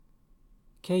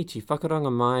Kei te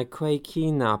whakaranga mai koe ki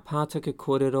ngā pātaka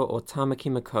kōrero o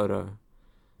Tamaki Makaurau.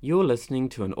 You're listening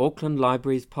to an Auckland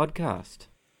Libraries podcast.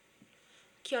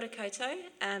 Kia ora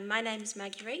koutou. My name is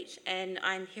Maggie Reid and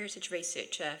I'm Heritage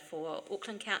Researcher for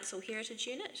Auckland Council Heritage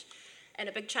Unit. And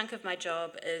a big chunk of my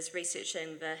job is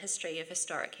researching the history of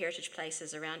historic heritage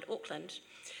places around Auckland.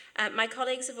 My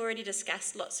colleagues have already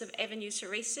discussed lots of avenues for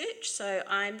research, so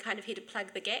I'm kind of here to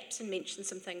plug the gaps and mention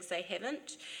some things they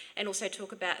haven't, and also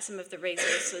talk about some of the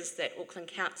resources that Auckland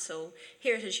Council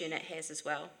Heritage Unit has as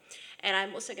well. And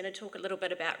I'm also going to talk a little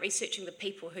bit about researching the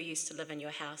people who used to live in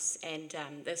your house and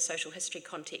the social history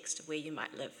context of where you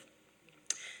might live.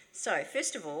 So,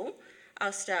 first of all,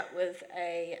 I'll start with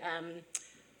a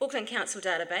Auckland Council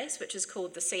database, which is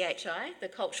called the CHI, the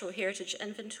Cultural Heritage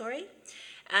Inventory.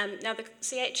 Now, the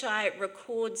CHI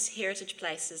records heritage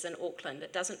places in Auckland.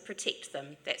 It doesn't protect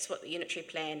them. That's what the Unitary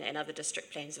Plan and other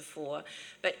district plans are for.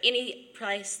 But any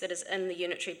place that is in the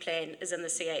Unitary Plan is in the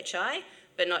CHI,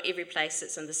 but not every place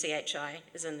that's in the CHI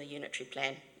is in the Unitary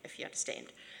Plan, if you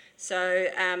understand. So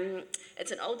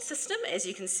it's an old system, as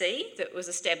you can see, that was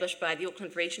established by the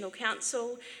Auckland Regional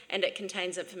Council, and it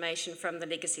contains information from the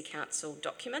Legacy Council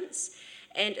documents.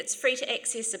 And it's free to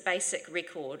access a basic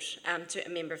record to a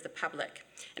member of the public.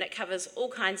 And it covers all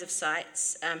kinds of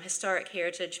sites, historic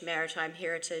heritage, maritime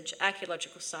heritage,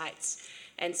 archaeological sites,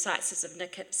 and sites of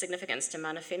significance to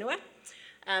mana whenua.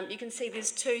 You can see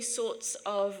there's two sorts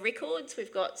of records.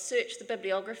 We've got search the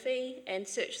bibliography and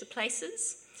search the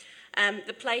places.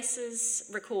 The places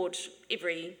record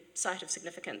every site of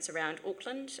significance around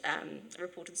Auckland,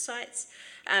 reported sites,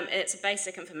 and it's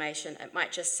basic information. It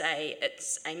might just say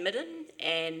it's a midden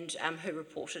and who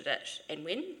reported it and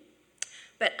when.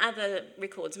 But other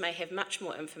records may have much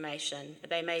more information.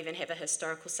 They may even have a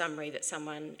historical summary that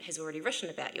someone has already written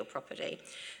about your property.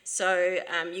 So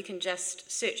you can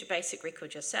just search a basic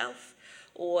record yourself,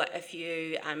 or if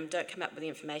you don't come up with the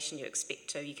information you expect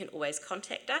to, you can always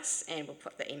contact us and we'll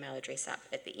put the email address up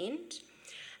at the end.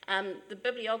 The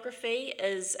bibliography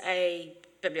is an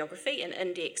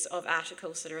index of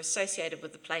articles that are associated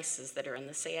with the places that are in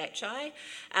the CHI,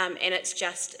 and it's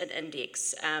just an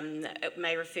index. It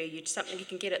may refer you to something you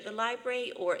can get at the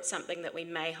library, or it's something that we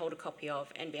may hold a copy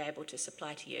of and be able to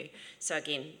supply to you. So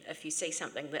again, if you see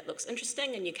something that looks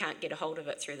interesting and you can't get a hold of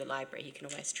it through the library, you can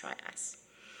always try us.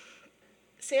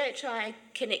 CHI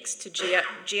connects to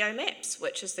GeoMaps,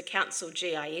 which is the Council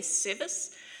GIS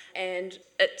service, and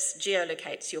it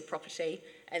geolocates your property,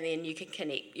 and then you can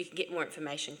get more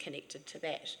information connected to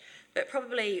that. But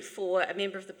probably for a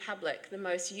member of the public, the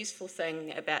most useful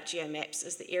thing about GeoMaps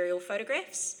is the aerial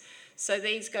photographs. So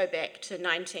these go back to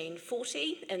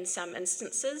 1940 in some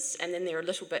instances, and then they're a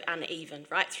little bit uneven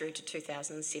right through to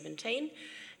 2017.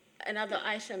 Another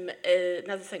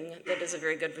thing that is a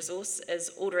very good resource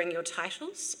is ordering your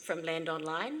titles from Land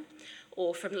Online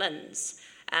or from LINZ.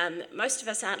 Most of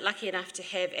us aren't lucky enough to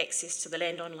have access to the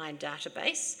Land Online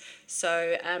database,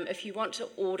 so if you want to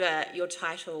order your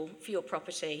title for your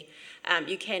property,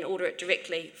 you can order it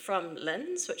directly from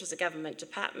LINZ, which is a government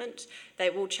department. They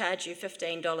will charge you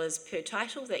 $15 per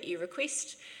title that you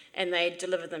request, and they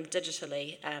deliver them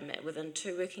digitally within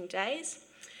 2 working days.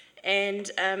 And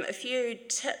a few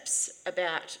tips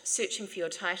about searching for your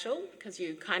title, because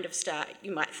you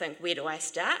might think, where do I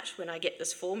start when I get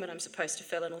this form and I'm supposed to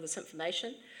fill in all this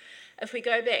information? If we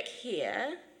go back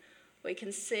here, we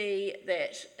can see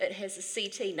that it has a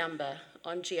CT number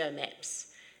on GeoMaps,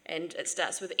 and it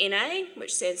starts with NA,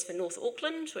 which stands for North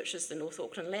Auckland, which is the North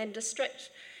Auckland Land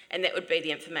District, and that would be the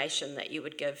information that you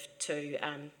would give to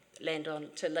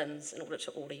LINZ in order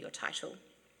to order your title.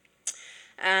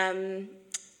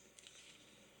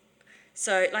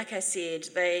 So, like I said,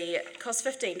 they cost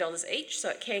 $15 each, so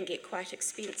it can get quite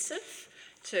expensive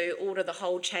to order the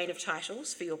whole chain of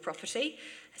titles for your property.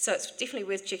 So it's definitely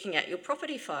worth checking out your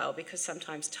property file, because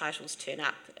sometimes titles turn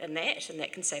up in that, and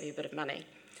that can save you a bit of money.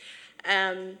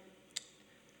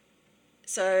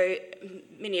 So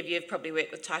many of you have probably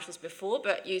worked with titles before,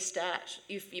 but you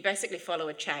basically follow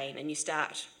a chain, and you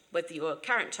start with your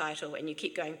current title and you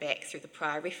keep going back through the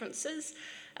prior references,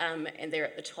 and they're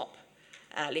at the top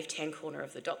left-hand corner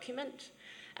of the document.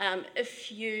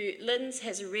 LINZ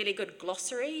has a really good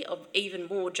glossary of even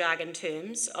more jargon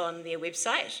terms on their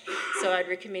website, so I'd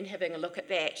recommend having a look at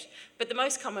that. But the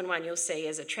most common one you'll see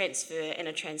is a transfer and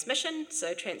a transmission.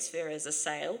 So transfer is a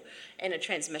sale, and a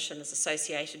transmission is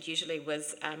associated usually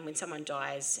with when someone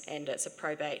dies and it's a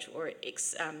probate, or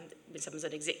when someone's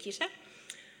an executor.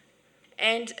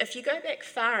 And if you go back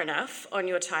far enough on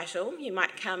your title, you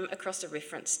might come across a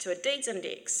reference to a deeds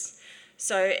index.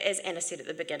 So, as Anna said at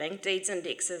the beginning, deeds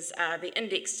indexes are the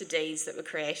index to deeds that were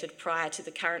created prior to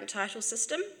the current title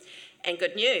system. And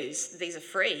good news, these are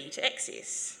free to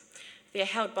access. They're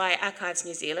held by Archives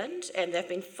New Zealand, and they've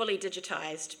been fully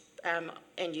digitised,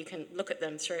 and you can look at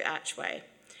them through Archway.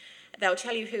 They'll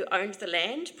tell you who owned the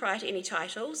land prior to any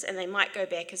titles, and they might go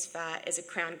back as far as a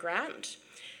Crown grant.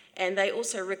 And they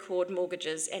also record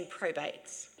mortgages and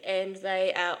probates. And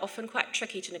they are often quite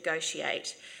tricky to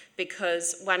negotiate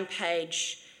because one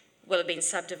page will have been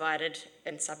subdivided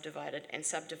and subdivided and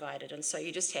subdivided. And so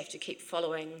you just have to keep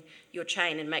following your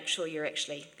chain and make sure you're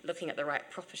actually looking at the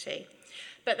right property.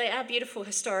 But they are beautiful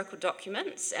historical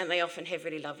documents, and they often have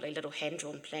really lovely little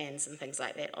hand-drawn plans and things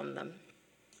like that on them.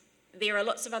 There are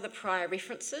lots of other prior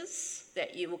references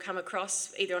that you will come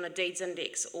across either on a deeds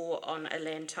index or on a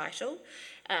land title.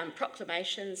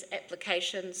 Proclamations,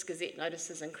 applications, gazette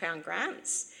notices and Crown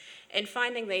grants. And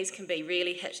finding these can be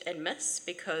really hit and miss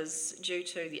because due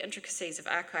to the intricacies of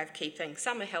archive keeping,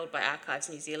 some are held by Archives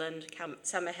New Zealand,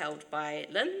 some are held by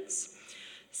LINZ,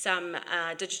 some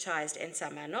are digitised and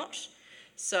some are not.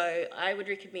 So I would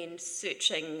recommend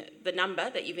searching the number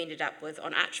that you've ended up with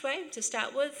on Archway to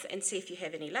start with and see if you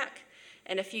have any luck.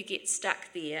 And if you get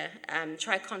stuck there,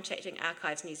 try contacting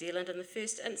Archives New Zealand in the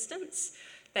first instance.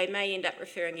 They may end up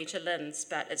referring you to LINZ,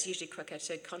 but it's usually quicker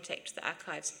to contact the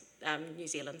Archives New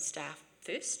Zealand staff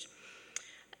first.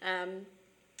 And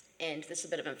there's a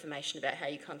bit of information about how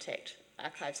you contact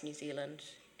Archives New Zealand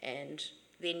and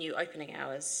their new opening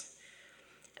hours.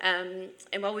 And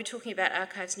while we're talking about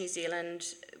Archives New Zealand,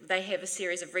 they have a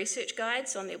series of research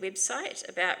guides on their website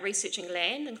about researching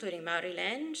land, including Māori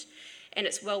land, and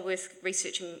it's well worth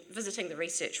visiting the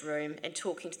research room and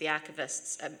talking to the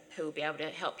archivists who will be able to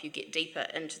help you get deeper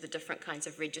into the different kinds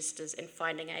of registers and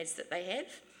finding aids that they have.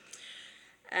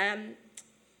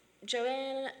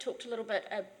 Joanne talked a little bit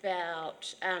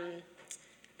about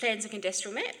plans and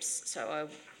cadastral maps, so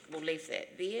I will leave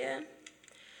that there.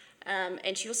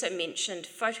 And she also mentioned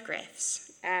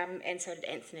photographs, and so did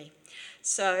Anthony.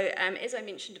 So, as I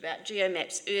mentioned about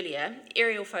geomaps earlier,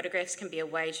 aerial photographs can be a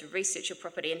way to research your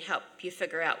property and help you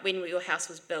figure out when your house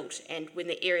was built and when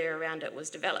the area around it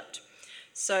was developed.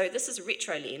 So this is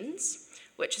RetroLens,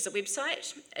 which is a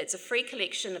website. It's a free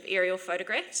collection of aerial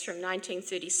photographs from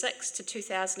 1936 to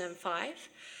 2005.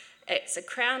 It's a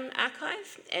Crown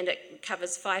archive, and it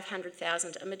covers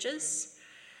 500,000 images.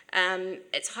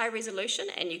 It's high resolution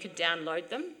and you can download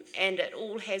them, and it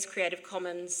all has Creative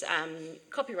Commons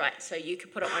copyright, so you can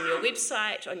put it on your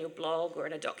website, on your blog, or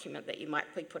in a document that you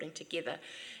might be putting together,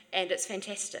 and it's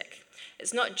fantastic.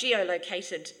 It's not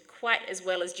geolocated quite as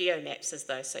well as geomaps is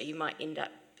though, so you might end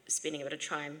up spending a bit of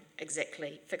time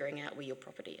exactly figuring out where your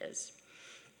property is.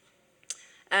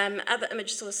 Other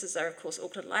image sources are of course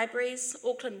Auckland Libraries,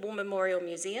 Auckland War Memorial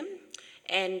Museum,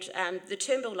 and the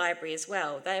Turnbull Library as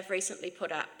well. They have recently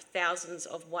put up thousands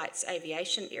of White's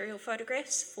aviation aerial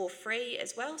photographs for free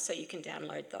as well, so you can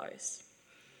download those.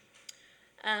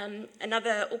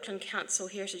 Another Auckland Council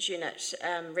Heritage Unit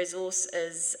resource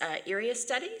is area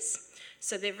studies.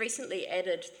 So they've recently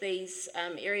added these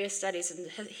area studies and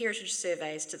heritage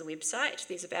surveys to the website.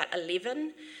 There's about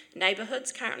 11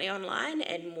 neighbourhoods currently online,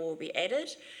 and more will be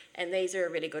added, and these are a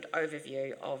really good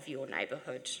overview of your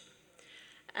neighbourhood.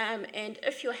 And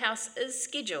if your house is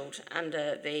scheduled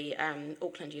under the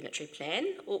Auckland Unitary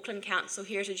Plan, Auckland Council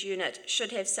Heritage Unit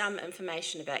should have some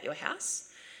information about your house.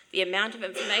 The amount of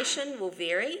information will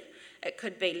vary. It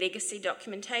could be legacy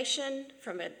documentation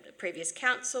from a previous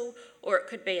council, or it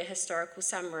could be a historical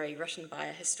summary written by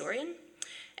a historian.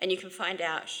 And you can find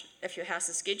out if your house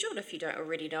is scheduled, if you don't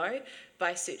already know,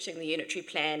 by searching the Unitary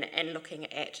Plan and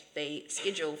looking at the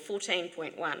Schedule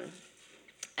 14.1.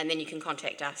 And then you can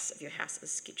contact us if your house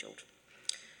is scheduled.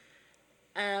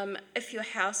 If your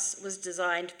house was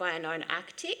designed by a known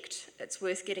architect, it's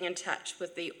worth getting in touch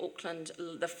with the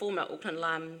former Auckland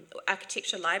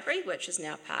Architecture Library, which is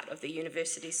now part of the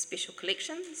university's special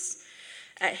collections.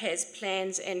 It has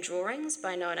plans and drawings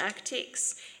by known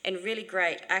architects and really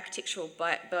great architectural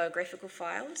biographical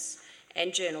files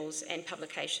and journals and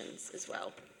publications as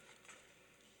well.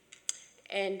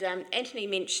 And Anthony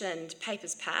mentioned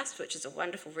Papers Past, which is a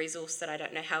wonderful resource that I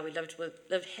don't know how we lived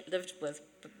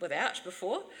without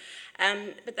before.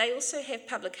 But they also have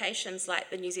publications like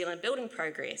the New Zealand Building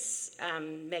Progress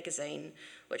magazine,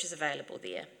 which is available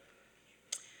there.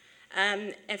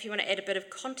 And if you want to add a bit of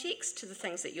context to the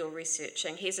things that you're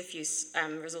researching, here's a few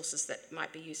resources that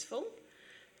might be useful.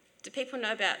 Do people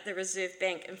know about the Reserve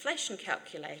Bank inflation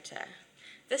calculator?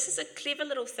 This is a clever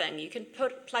little thing. You can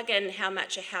plug in how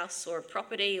much a house or a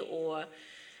property or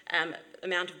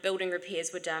amount of building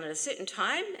repairs were done at a certain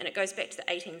time, and it goes back to the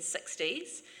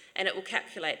 1860s, and it will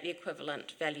calculate the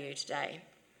equivalent value today.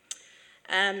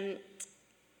 And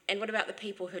what about the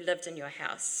people who lived in your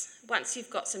house? Once you've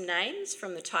got some names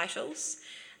from the titles,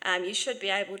 you should be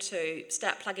able to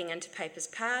start plugging into Papers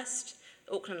Past,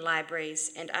 Auckland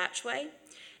Libraries and Archway.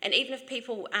 And even if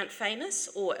people aren't famous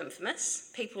or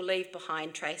infamous, people leave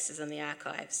behind traces in the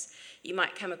archives. You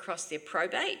might come across their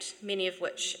probate, many of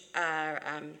which are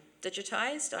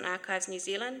digitised on Archives New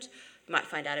Zealand. You might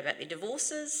find out about their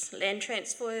divorces, land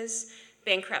transfers,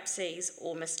 bankruptcies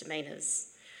or misdemeanours.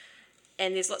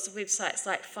 And there's lots of websites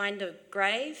like Find a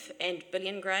Grave and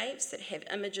Billion Graves that have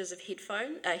images of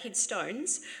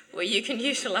headstones where you can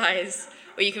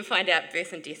find out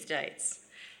birth and death dates.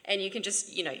 And you can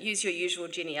just, use your usual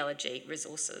genealogy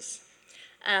resources.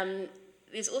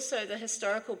 There's also the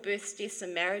historical births, deaths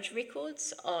and marriage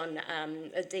records on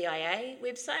a DIA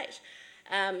website.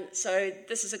 So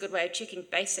this is a good way of checking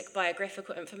basic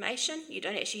biographical information. You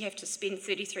don't actually have to spend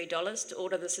 $33 to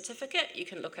order the certificate. You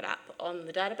can look it up on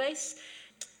the database.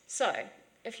 So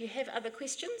if you have other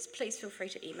questions, please feel free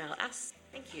to email us.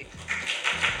 Thank you.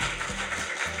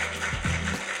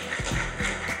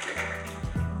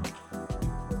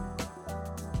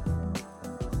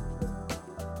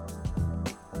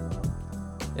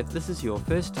 If this is your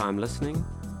first time listening,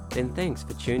 then thanks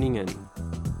for tuning in.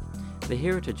 The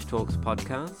Heritage Talks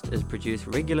podcast is produced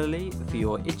regularly for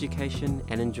your education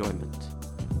and enjoyment.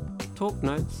 Talk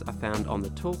notes are found on the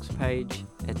Talks page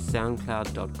at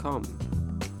soundcloud.com.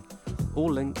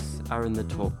 All links are in the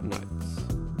talk notes.